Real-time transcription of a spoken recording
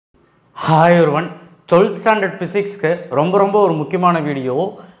Hi everyone, 12th standard physics க்கு ரொம்ப ஒரு முக்கியமான வீடியோ.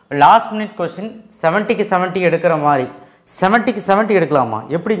 லாஸ்ட் மினிட் क्वेश्चन 70 க்கு 70 எடுக்கிற மாதிரி 70 க்கு 70 எடுக்கலாமா?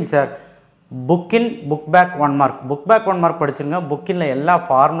 எப்படிங்க சார்? புக் இன் book back 1 mark. Book back 1 mark படிச்சிருங்க. Book இன்ல எல்லா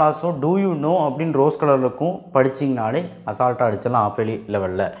ஃபார்முலாஸும் do you know அப்படிን ரோஸ் கலர்ல இருக்கும். படிச்சீங்கனாலே அசால்ட்டா அடிச்சலாம் ஆஃபெலி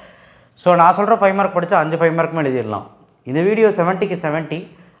லெவல்ல. சோ நான் சொல்ற 5 மார்க் படிச்சா 5 மார்க்குமே எழுதிரலாம். இந்த வீடியோ 70 க்கு 70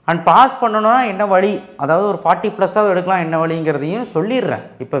 அண்ட் பாஸ் பண்ணனும்னா என்ன வழி, அதாவது ஒரு 40 பிளஸ் ஆவது எடுக்கலாம் என்ன வழிங்கிறதையும் சொல்லிடுறேன்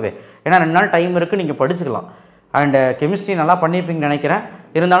இப்போவே. ஏன்னா 2 நாள் டைம் இருக்குது, நீங்கள் படிச்சுக்கலாம். அண்ட் கெமிஸ்ட்ரி நல்லா பண்ணியிருப்பீங்கன்னு நினைக்கிறேன்.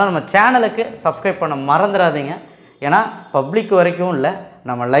 இருந்தாலும் நம்ம சேனலுக்கு சப்ஸ்கிரைப் பண்ண மறந்துடாதீங்க. ஏன்னா பப்ளிக் வரைக்கும் இல்லை,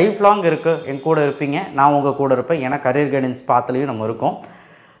 நம்ம லைஃப் லாங் இருக்குது, என் கூட இருப்பீங்க, நான் உங்கள் கூட இருப்பேன். ஏன்னா கரியர் கைடன்ஸ் பாத்துலையும் நம்ம இருக்கோம்.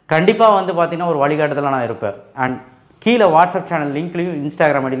 கண்டிப்பாக வந்து பார்த்திங்கன்னா ஒரு வழிகாட்டுதலாக நான் இருப்பேன். அண்ட் கீழே வாட்ஸ்அப் சேனல் லிங்க்லையும்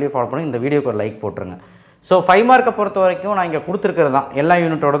இன்ஸ்டாகிராம் ஐடியிலையும் ஃபாலோ பண்ணி இந்த வீடியோக்கு ஒரு லைக் போட்டுருங்க. ஸோ 5 மார்க்கை பொறுத்த வரைக்கும் நான் இங்கே கொடுத்துருக்கிறது தான், எல்லா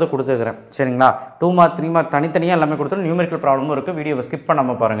யூனிட்டோடது கொடுத்துருக்கிறேன். சரிங்களா? 2 மார்க் 3 மார்க் தனித்தனியாக எல்லாமே கொடுத்துரும். நியூமெரிக்கல் ப்ராப்ளமும் இருக்குது. வீடியோவை ஸ்கிப்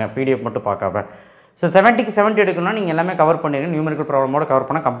பண்ணாமல் பாருங்கள், பிடிஎஃப் மட்டும் பார்க்காம. ஸோ 70 க்கு 70 எடுக்கணும்னா நீங்கள் எல்லாமே கவர் பண்ணிடுங்க. நியூமெரிக்கல் ப்ராப்ளமோட கவர்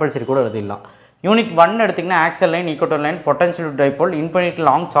பண்ணால் கம்பல்சரி கூட எழுதிடலாம். யூனிட் 1 எடுத்திங்கன்னா axle line, equator line, potential dipole, infinite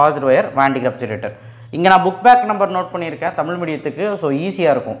long charge wire, Van de Graaff generator. இங்கே நான் புக் பேக் நம்பர் நோட் பண்ணியிருக்கேன் தமிழ் மீடியத்துக்கு. ஸோ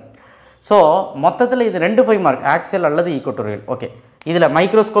ஈஸியாக இருக்கும். ஸோ மொத்தத்தில் இது 2 5 மார்க், ஆக்சல் அல்லது ஈக்குவட்டோரியல். ஓகே, இதில்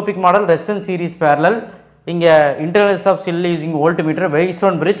microscopic model, resistance series parallel, இங்கே internals of cell using voltmeter,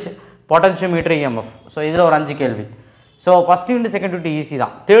 வெயிட்ஸ்டோன் bridge, potentiometer, EMF. So இதில் ஒரு 5 கேள்வி. So first unit second unit easy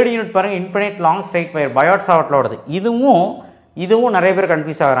தான். தேர்ட் யூனிட் பாருங்கள், இன்ஃபினைட் லாங் ஸ்ட்ரைட் வயர், பயோட் சாவட்டில் ஓடுது. இதுவும் நிறைய பேர்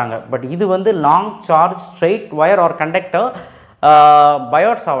கன்ஃபியூஸ் ஆகிறாங்க. பட் இது வந்து long charge straight wire R conductor,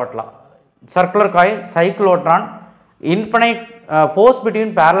 Biot சாவட்டில் circular coil, cyclotron, infinite force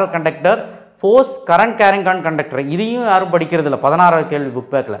between parallel conductor, force current carrying on conductor. இதையும் யாரும் படிக்கிறது இல்லை. 16வது கேள்வி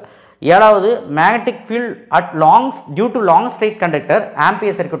புக் பேக்கில். 7வது magnetic field at long due to long straight conductor,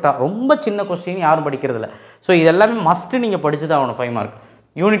 ampere சர்க்யூட்டா. ரொம்ப சின்ன question, யாரும் படிக்கிறது இல்லை. ஸோ இது எல்லாமே மஸ்ட்டு நீங்கள் படிச்சு தான் ஆகணும் 5 மார்க்.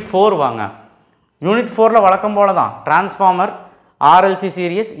 யூனிட் 4 வாங்க. யூனிட் 4ல் வழக்கம் போல தான் transformer, RLC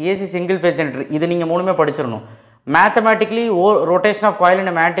serious, AC single page generator. இது நீங்கள் மூணுமே படிச்சிடணும். மேத்தமேட்டிக்லி rotation of coil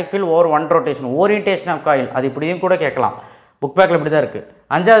in magnetic field over one rotation, orientation of coil. அது இப்படியும் கூட கேட்கலாம். புக் பேக்கில் இப்படி தான் இருக்குது.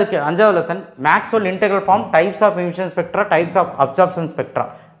 5வது lesson Maxwell integral form, types of emission spectra, types of absorption spectra.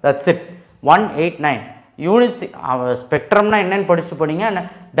 That's it. 189 units. ஸ்பெக்ட்ரம்னா என்னென்னு படிச்சுட்டு போனீங்க,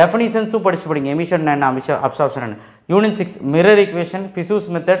 டெஃபினிஷன்ஸும் படிச்சுட்டு போனீங்க, எமிஷன் என்ன, அப்சார்ப்ஷன் என்ன. Unit 6 mirror equation, ஃபிசூஸ்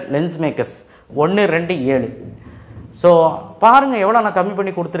method, lens makers. 1 2 7. So பாருங்கள் எவ்வளோ நான் கம்மி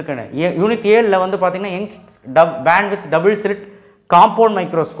பண்ணி கொடுத்துருக்கேன்னு. யூனிட் 7ல் வந்து பார்த்தீங்கன்னா Young's pant with double slit compound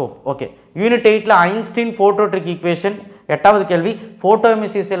microscope. Okay. Unit 8ல் Einstein ஃபோட்டோட்ரிக் equation. 8வது கேள்வி photo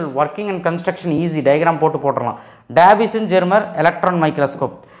emissive sell working and construction easy, diagram போட்டுடலாம். டாபிசன் Germer electron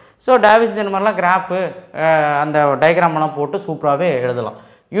microscope. So டாபிசன் ஜெர்மர்லாம் graph அந்த டயக்ராமெல்லாம் போட்டு சூப்பராகவே எழுதலாம்.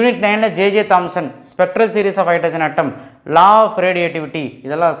 Unit 9ல் JJ Thomson spectral series of hydrogen attempt, law of ரேடியேட்டிவிட்டி.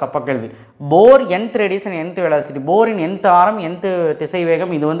 இதெல்லாம் சப்ப கேள்வி. போர் nth ரேடியேஷன் nth வெலாசிட்டி, போரின் nth ஆரம் nth திசை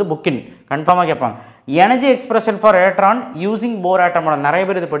வேகம். இது வந்து புக்கின் கன்ஃபார்மாக கேட்பாங்க. Energy expression for electron using bore atom model. நிறைய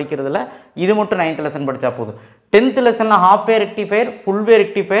பேர் இது படிக்கிறதுல, இது மட்டும் 9th லெசன் படித்தா போதும். 10th லெசனில் half way rectifier, full way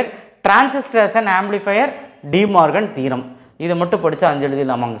rectifier, transistor as an amplifier, D Morgan தீரம். இதை மட்டும் படித்தா 5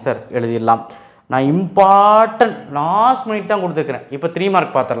 எழுதிடலாமாங்க சார்? எழுதிடலாம். நான் இம்பார்ட்டன்ட் லாஸ்ட் மினிட் தான் கொடுத்துருக்குறேன். இப்போ 3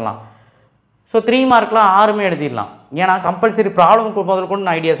 மார்க் பார்த்துடலாம். ஸோ 3 மார்க்லாம் 6மே எழுதிடலாம். ஏன்னா கம்பல்சரி ப்ராப்ளம் முதல் கொண்டு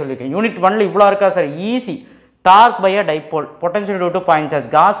நான் ஐடியா சொல்லியிருக்கேன். யூனிட் 1ல் இவ்வளோ இருக்கா sir? Easy. Dark by a dipole, potential due to point charge,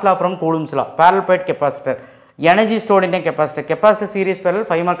 cos law from Coulomb's law, parallel plate capacitor, energy stored in capacitor, capacitor series parallel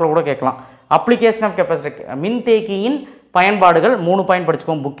 5 மார்க்கில் கூட கேட்கலாம். அப்ளிகேஷன் ஆஃப் கெப்பாசிட்டர், மின்தேக்கியின் பயன்பாடுகள் 3 point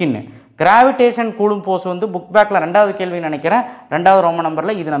படிச்சுக்கோங்க புக்கின்னு. Gravitation coulomb Bose வந்து book பேக்கில் 2வது கேள்வி நினைக்கிறேன், 2வது ரோமன்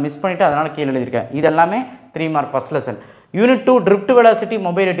நம்பரில். இது நான் மிஸ் பண்ணிவிட்டு அதனால் கீழே எழுதியிருக்கேன். இது எல்லாமே 3 mark first lesson. Unit 2 drift velocity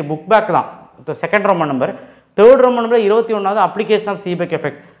mobility, book back தான். Second Roman number. Third Roman number 21வது application of Seebeck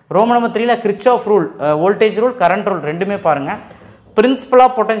effect. Roman number 3ல் Kirchhoff rule, voltage rule, current rule ரெண்டுமே பாருங்கள். பிரின்சிபல்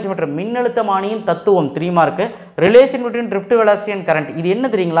ஆஃப் பொட்டன்ஷியோமீட்டர், மின்னழுத்தமானியின் தத்துவம் 3 mark. Relation between drift velocity and current. இது என்ன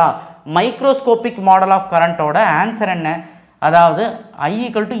தெரியுங்களா? Microscopic model of கரண்ட்டோட answer என்ன? அதாவது I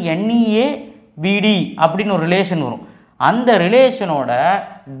 = NEA BD அப்படின்னு ஒரு ரிலேஷன் வரும். அந்த ரிலேஷனோட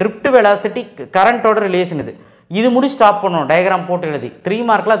ட்ரிஃப்ட் வெலாசிட்டி கரண்ட்டோட ரிலேஷன் இது. இது முடிச்சு ஸ்டாப் பண்ணணும், டயக்ராம் போட்டு எழுதி. 3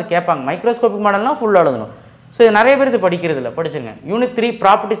 மார்க்கில் அது கேட்பாங்க. மைக்ரோஸ்கோபிக் மாடல்னால் ஃபுல்லாக எழுதணும். ஸோ இது நிறைய பேர் இது படிக்கிறது இல்லை, படிச்சுங்க. Unit 3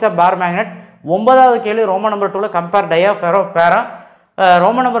 properties of bar magnet. 9வது கேள்வி ரோமன் நம்பர் 2ல் கம்பேர் டயா ஃபெரோ பேரா.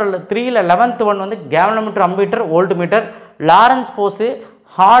 ரோமன் நம்பர் 3ல் 11th ஒன் வந்து கேவனோமீட்டர், ammeter, volt metre, Lawrence pose,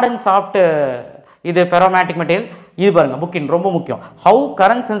 heart and soft இது ஃபெரோமேட்டிக் மெட்டீரியல். இது பாருங்கள் புக்கின் ரொம்ப முக்கியம். How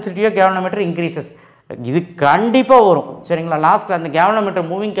current sensitive கேவனோமீட்டர் increases. இது கண்டிப்பாக வரும். சரிங்களா? லாஸ்ட்டில் அந்த கேவனோமீட்டர்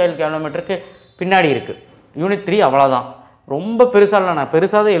மூவிங் காயில் கேவனோமீட்டருக்கு பின்னாடி இருக்குது. யூனிட் 3 அவ்வளோதான். ரொம்ப பெருசாக இல்லை, நான்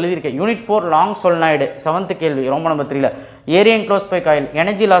பெருசாக தான் எழுதியிருக்கேன். யூனிட் 4 லாங் சொல்னாய்டு 7th கேள்வி ரோம number 3ல area enclose by coil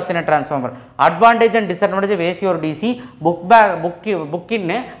energy loss in transformer advantage and disadvantage of AC ஒரு டிசி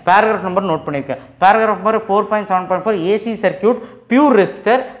புக்கின்னு பேராகிராஃப் நம்பர் நோட் பண்ணியிருக்கேன். Paragraph number 4.7.4 AC circuit pure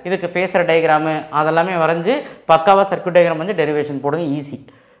resistor, இதுக்கு ஃபேஸர் டயக்ராமு அதெல்லாமே வரைஞ்சி பக்காவாக சர்க்யூட் டயக்ராம் வந்து derivation போடுங்க, easy.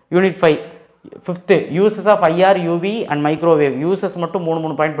 Unit 5 5th uses of IR UV and microwave uses மட்டும்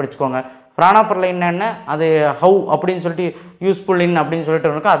 3 point படிச்சுக்கோங்க. ஃப்ரானாஃபர் லைன் என்ன, அது ஹவு அப்படின்னு சொல்லிட்டு யூஸ்ஃபுல் இன் அப்படின்னு சொல்லிட்டு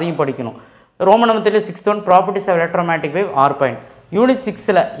இருக்கோம், அதையும் படிக்கணும். Roman number 3 6th one properties of எலக்ட்ரோமேட்டிக் wave 6 point. Unit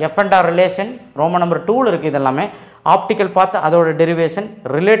 6ல் F and R relation Roman number 2ல் இருக்குது. இதெல்லாமே ஆப்டிக்கல் பார்த்து அதோட டெரிவேஷன்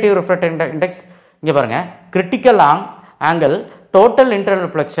ரிலேட்டிவ் ரிஃப்ளெக்ட் இண்டெக்ஸ். இங்கே பாருங்கள், critical angle total internal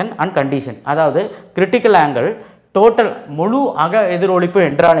reflection and condition. அதாவது கிரிட்டிக்கல் ஆங்கிள் டோட்டல் முழு அக எதிரொலிப்பு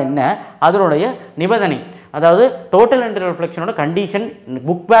என்றால் என்ன, அதனுடைய நிபந்தனை. அதாவது டோட்டல் இன்டர்னல் ரிஃப்ளெக்ஷனோட கண்டிஷன்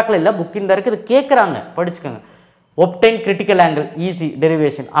புக் பேக்கில் இல்லை, புக்கின் தான் இருக்குது, இது கேட்குறாங்க, படிச்சுக்கோங்க. Obtain critical angle easy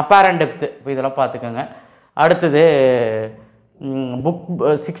derivation. Apparent depth இப்போ இதெல்லாம் பார்த்துக்கோங்க. அடுத்தது புக்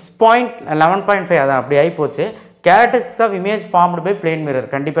 6.11.5 அதான் அப்படி ஆகி போச்சு. Characteristics of image formed by plane mirror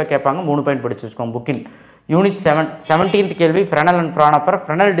கண்டிப்பாக கேட்பாங்க, 3 பாயிண்ட் படிச்சு வச்சுக்கோங்க புக்கின். யூனிட் 7 17th கேள்வி ஃப்ரெனல் அண்ட் ஃப்ரானாஃபர்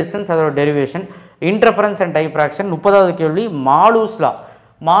ஃப்ரெனல் டிஸ்டன்ஸ் அதோட டெரிவேஷன் இன்டர்ஃபரன்ஸ் அண்ட் டைஃப்ராக்ஷன். 30வது கேள்வி மாலூஸ் லா.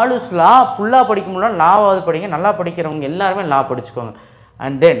 மாலூஸ் லா ஃபுல்லாக படிக்க முடியல, லாவாவது படிங்க, நல்லா படிக்கிறவங்க எல்லாருமே லா படிச்சுக்கோங்க.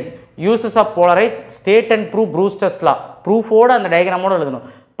 And then uses of Polaroid state and proof Brewster's லா ப்ரூஃபோடு அந்த டயக்ராமோடு எழுதணும்.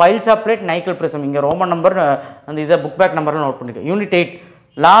 Files of plate Nicol prism இங்கே ரோமன் நம்பர் அந்த இதை புக் பேக் நம்பரில் நோட் பண்ணிக்க. Unit 8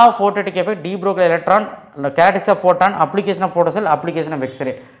 law of ஃபோட்டோட்டிக் effect D ப்ரோக்ல electron characteristics of photon application of ஃபோட்டோசெல் application of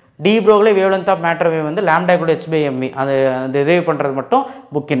x ray. D ப்ரோக்ல wavelength of matter wave வந்து lambda கூட h/mv அது revive பண்ணுறது மட்டும்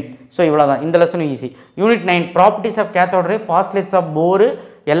புக்கின். ஸோ இவ்வளோ தான், இந்த லெசனும் easy. Unit 9 properties of cathode ray பாஸ்ட்லேட்ஸ் of bore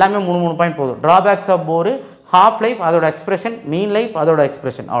எல்லாமே 3 point போதும். Drawbacks of bore half life அதோட எக்ஸ்பிரஷன், மீன் லைஃப் அதோட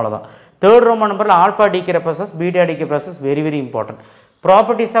எக்ஸ்பிரஷன், அவ்வளோதான். 3rd ரோமன் நம்பரில் alpha decay process beta decay process very very important.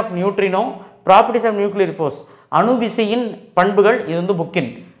 Properties of neutrino properties of nuclear force அணு விசையின் பண்புகள், இது வந்து புக்கின்.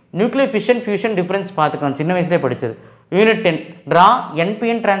 நியூக்ளியர் ஃபிஷன் ஃபியூஷன் டிஃபரன்ஸ் பார்த்துக்கலாம், சின்ன வயசுலேயே படிச்சது. Unit 10 draw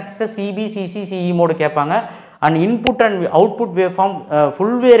NPN transistor CP CC CE mode கேட்பாங்க. And input and output wave form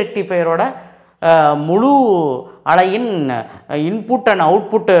full வே ரெக்டிஃபையரோட முழு அலையின் input and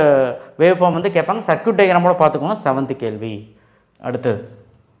output wave form வந்து கேட்பாங்க. சர்க்யூட் டயக்ராமோட பார்த்துக்கோங்க, 7th கேள்வி. அடுத்தது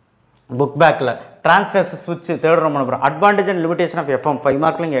புக் பேக்கில் டிரான்ஸ்ஃபர் ஸ்விட்ச் 3rd Roman number advantage and limitation of FM 5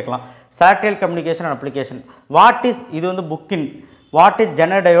 மார்க்லையும் கேட்கலாம். Satellite communication and application what is, இது வந்து புக்கின். வாட் இஸ்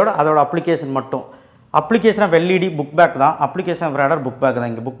ஜெனரேட்டரோட அதோட அப்ளிகேஷன் மட்டும். Application of LED book back தான், application of radar book back தான்.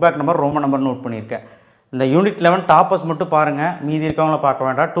 இங்கே book back number Roman number note பண்ணியிருக்கேன். இந்த யூனிட் 11 டாப்பர்ஸ் மட்டும் பாருங்கள், மீதி இருக்கவங்கள பார்க்க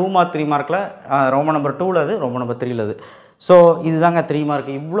வேண்டாம். 2 மார்க் 3 மார்க்கில் ரோமன் நம்பர் 2ல் அது, ரோமன் நம்பர் 3ல் அது. ஸோ இதுதாங்க 3 மார்க்.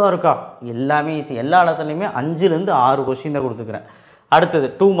 இவ்வளோ இருக்கா, எல்லாமே ஈஸி. எல்லா லெசன்லையுமே 5லேருந்து 6 கொஸ்டின் தான் கொடுத்துக்கிறேன். அடுத்தது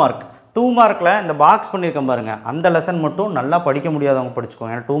 2 மார்க். 2 மார்க்கில் இந்த பாக்ஸ் பண்ணியிருக்கேன் பாருங்கள், அந்த லெசன் மட்டும் நல்லா படிக்க முடியாதவங்க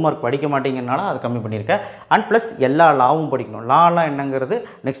படிச்சுக்கோங்க. ஏன்னா 2 மார்க் படிக்க மாட்டேங்கிறனால அது கம்மி பண்ணியிருக்கேன். அண்ட் ப்ளஸ் எல்லா லாவும் படிக்கணும். லாலாம் என்னங்கிறது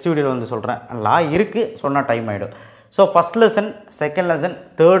நெக்ஸ்ட் வீடியோவில் வந்து சொல்கிறேன். லா இருக்குது, சொன்னால் டைம் ஆகிடும். So first lesson, second lesson,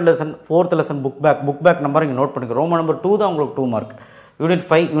 third lesson, fourth lesson book back number இங்கே நோட் பண்ணிக்க. ரோமன் நம்பர் 2 தான் உங்களுக்கு 2 மார்க். யூனிட்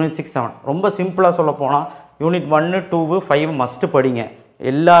 5 யூனிட் 6 7 ரொம்ப சிம்பிளாக சொல்ல போனால் யூனிட் 1 2 5 மஸ்ட்டு படிங்க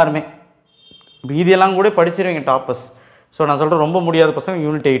எல்லாருமே. மீதியெல்லாம் கூட படிச்சிருவீங்க டாப்பர்ஸ். ஸோ நான் சொல்கிறேன், ரொம்ப முடியாத பசங்க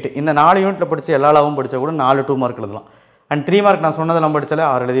யூனிட் 8 இந்த 4 யூனிட்டில் படித்து எல்லா லாவும் படித்தா கூட 4 2 மார்க் எழுதலாம். அண்ட் 3 மார்க் நான் சொன்னதெல்லாம் படித்தாலே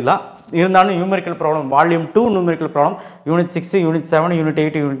 6 எழுதிடலாம். இருந்தாலும் numerical problem volume 2 numerical problem unit 6 unit 7 unit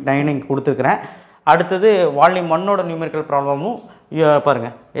 8 unit 9 இங்கே கொடுத்துருக்குறேன். அடுத்தது வால்யூம் 1ஓட நியூமெரிக்கல் ப்ராப்ளமும்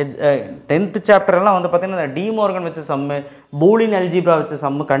பாருங்கள். 10th சாப்டர்லாம் வந்து பார்த்திங்கன்னா டி மார்கன் வச்ச சம்மு, பூலியன் அல்ஜிப்ரா வச்ச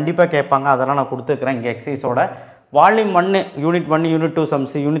சம்மு கண்டிப்பாக கேட்பாங்க. அதெல்லாம் நான் கொடுத்துருக்குறேன் இங்கே எக்ஸசைஸோட. Volume 1 unit 1 unit 2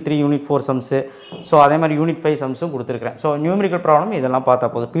 sums, unit 3 unit 4 sums, so அதே மாதிரி யூனிட் 5 சம்ஸும் கொடுத்துருக்குறேன். ஸோ நியூமெரிக்கல் ப்ராப்ளம் இதெல்லாம் பார்த்தா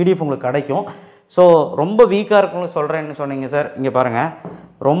போதும், பிடிஎஃப் உங்களுக்கு கிடைக்கும். ஸோ ரொம்ப வீக்காக இருக்கவங்களுக்கு சொல்கிறேன்னு சொன்னீங்க சார். இங்கே பாருங்கள்,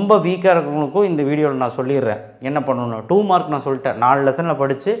 ரொம்ப வீக்காக இருக்கவங்களுக்கும் இந்த வீடியோவில் நான் சொல்லிடுறேன் என்ன பண்ணணும். 2 மார்க் நான் சொல்லிட்டேன், 4 லெசனில்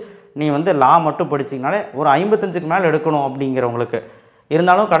படித்து நீ வந்து லா மட்டும் படிச்சிங்கனாலே ஒரு 55க்கு மேலே எடுக்கணும் அப்படிங்கிறவங்களுக்கு.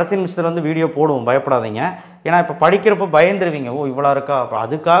 இருந்தாலும் கடைசி நிமிஷத்தில் வந்து வீடியோ போடுவோம், பயப்படாதீங்க. ஏன்னா இப்போ படிக்கிறப்போ பயந்துருவீங்க, ஓ இவ்வளோ இருக்கா, அப்போ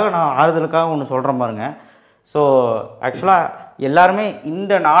அதுக்காக நான் ஆறுதலுக்காக ஒன்று சொல்கிறேன் பாருங்க. ஸோ ஆக்சுவலாக எல்லாருமே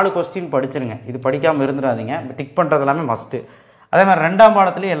இந்த 4 கொஸ்டின் படிச்சிருங்க, இது படிக்காமல் இருந்துடாதீங்க. டிக் பண்ணுறது எல்லாமே மஸ்ட்டு. அதே மாதிரி 2ஆம்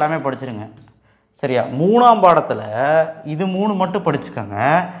பாடத்துலேயும் எல்லாமே படிச்சிருங்க சரியா. 3ஆம் பாடத்தில் இது 3 மட்டும் படிச்சுக்கோங்க,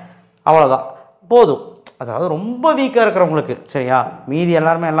 அவ்வளோதான் போதும். அதாவது ரொம்ப வீக்காக இருக்கிறவங்களுக்கு சரியா, மீதி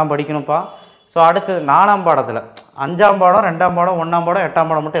எல்லாருமே எல்லாம் படிக்கணும்ப்பா. ஸோ அடுத்தது 4ஆம் பாடத்தில் 5ஆம் பாடம் 2ஆம் பாடம் 1ஆம் பாடம் 8ஆம்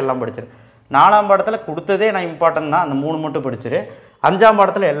பாடம் மட்டும் எல்லாம் படிச்சிரு. 4ஆம் பாடத்தில் கொடுத்ததே நான் இம்பார்ட்டன்ட் தான், அந்த 3 மட்டும் படிச்சிரு. 5ஆம்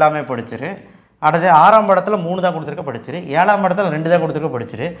பாடத்தில் எல்லாமே படிச்சிரு. அடுத்து 6ஆம் பாடத்தில் 3 தான் கொடுத்துருக்க படிச்சிரு. 7ஆம் பாடத்தில் 2 தான் கொடுத்துருக்க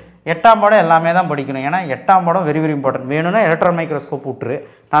படிச்சிரு. 8ஆம் பாடம் எல்லாமே தான் படிக்கணும், ஏன்னா 8ஆம் பாடம் வெரி வெரி இம்பார்ட்டன்ட். வேணும்னா எலக்ட்ரான் மைக்ரோஸ்கோப் விட்டுரு,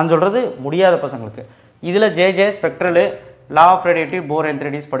 நான் சொல்கிறது முடியாத பசங்களுக்கு. இதில் JJ ஸ்பெக்ட்ரலு law of ரெடிட்டிவ் bore N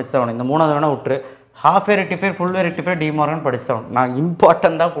 3Ds படிச்சவன் இந்த மூணாவது வேணால் விட்டுரு. ஹாஃப் வே ரெக்டிஃபையர் ஃபுல் வே ரெக்டிஃபையர் டிமார்கன் படிச்சவன். நான்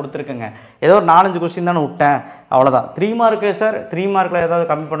இம்பார்ட்டன்ட் தான் கொடுத்துருக்கேங்க. ஏதோ ஒரு 4-5 கொஸ்டின் தானே விட்டேன், அவ்வளோதான். 3 மார்க்கு சார் 3 மார்க்கில் ஏதாவது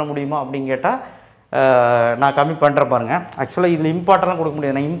கம்மி பண்ண முடியுமா அப்படின்னு கேட்டால் நான் கம்மி பண்ணுறேன் பாருங்கள். ஆக்சுவலாக இதில் இம்பார்ட்டன்லாம் கொடுக்க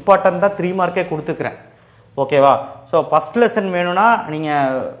முடியாது, நான் இம்பார்ட்டன்ட் தான் 3 மார்க்கே கொடுத்துக்கிறேன். ஓகேவா? ஸோ ஃபஸ்ட் லெசன் வேணும்னா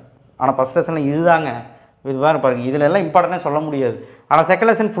நீங்கள், ஆனால் ஃபஸ்ட் லெசனில் இதுதாங்க இது வேறு பாருங்கள், இதில் எல்லாம் இம்பார்ட்டனே சொல்ல முடியாது. ஆனால்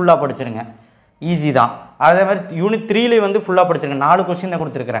செகண்ட் லெசன் ஃபுல்லாக படிச்சிருங்க, ஈஸி தான். அதே மாதிரி யூனிட் 3லே வந்து ஃபுல்லாக படிச்சிருங்க. 4 கொஸ்டின் தான்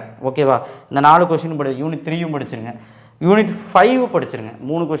கொடுத்துருக்குறேன். ஓகேவா? இந்த 4 கொஸ்டின் யூனிட் 3யும் படிச்சிருங்க. யூனிட் 5 படிச்சிருங்க.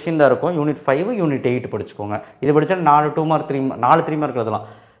 3 கொஸ்டின் தான் இருக்கும். யூனிட் 5 யூனிட் 8 படிச்சுக்கோங்க. இது படித்தா 4 2 மார்க் 4 3 மார்க் எழுதலாம்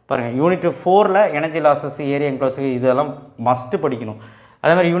பாருங்கள். Unit 4ல் energy losses area enclose இதெல்லாம் மஸ்ட்டு படிக்கணும்.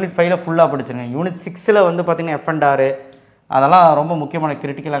 அதே மாதிரி யூனிட் 5ல் ஃபுல்லாக படிச்சிருங்க. யூனிட் 6ல் வந்து பார்த்திங்கன்னா F&R அதெல்லாம் ரொம்ப முக்கியமான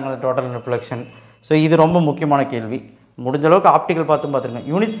critical angle total reflection. So இது ரொம்ப முக்கியமான கேள்வி. முடிஞ்ச அளவுக்கு ஆப்டிக்கல் பார்த்துருங்க.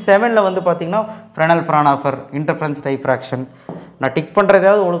 யூனிட் 7ல் வந்து பார்த்திங்கன்னா ஃப்ரெனல் ஃப்ரானாஃபர் இன்டர்ஃபரன்ஸ் டைஃப்ராக்ஷன். நான் டிக்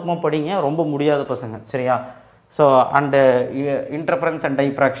பண்ணுறதாவது ஒழுக்கமாக படிங்க, ரொம்ப முடியாத பசங்க சரியா. So and interference and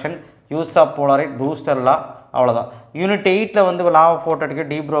diffraction, use of போலாரைட், Brewster லா, அவ்வளோதான். யூனிட் 8ல் வந்து law of ஃபோட்டோடிக்கு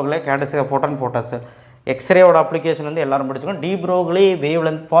D ப்ரோக்லே கேட்டசிகா photon ஃபோட்டாஸ் எக்ஸ்ரேவோட application வந்து எல்லோரும் படிச்சுக்கோங்க. D ப்ரோக்லே wave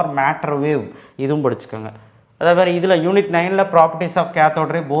length for matter wave இதுவும் படிச்சுக்கோங்க. அதே மாதிரி இதில் unit 9ல் properties of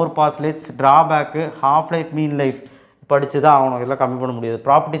cathode ray, bore postulates, drawback, half life, mean life படித்து தான் ஆகணும். இதெல்லாம் கம்மி பண்ண முடியாது.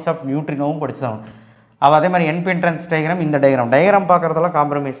 ப்ராப்பர்ட்டிஸ் ஆஃப் நியூட்ரினோவும் படித்து தான் ஆகணும். அதே மாதிரி என்பென்ட்ரன்ஸ் டயக்ராம், இந்த டயக்ராம் பார்க்குறதெல்லாம்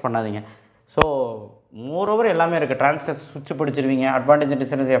காம்ப்ரமைஸ் பண்ணாதீங்க. ஸோ மோரோவர் எல்லாமே இருக்குது. டிரான்சிஸ்டர் சுவிட்ச் படிச்சிருவீங்க, அட்வான்டேஜ் அண்ட்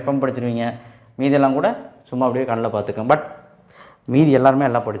டிஸ்அட்வான்டேஜ் எஃப்எம் படிச்சிருவீங்க. மீதெல்லாம் கூட சும்மா அப்படியே கண்ணில் பார்த்துக்கோங்க. பட் மீதி எல்லாருமே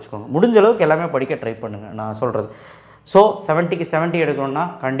எல்லாம் படிச்சுக்கோங்க. முடிஞ்ச அளவுக்கு எல்லாமே படிக்க ட்ரை பண்ணுங்கள் நான் சொல்கிறது. ஸோ 70க்கு 70 எடுக்கணும்னா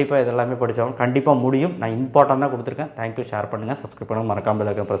கண்டிப்பாக இது எல்லாமே படித்தாலும் கண்டிப்பாக முடியும். நான் இம்பார்ட்டன்ட் தான் கொடுத்துருக்கேன். தேங்க்யூ. ஷேர் பண்ணுங்கள், சப்ஸ்கிரைப் பண்ணுங்கள், மறக்காமல்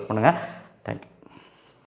பெல் ஐகான் ப்ரெஸ் பண்ணுங்கள். தேங்க்யூ.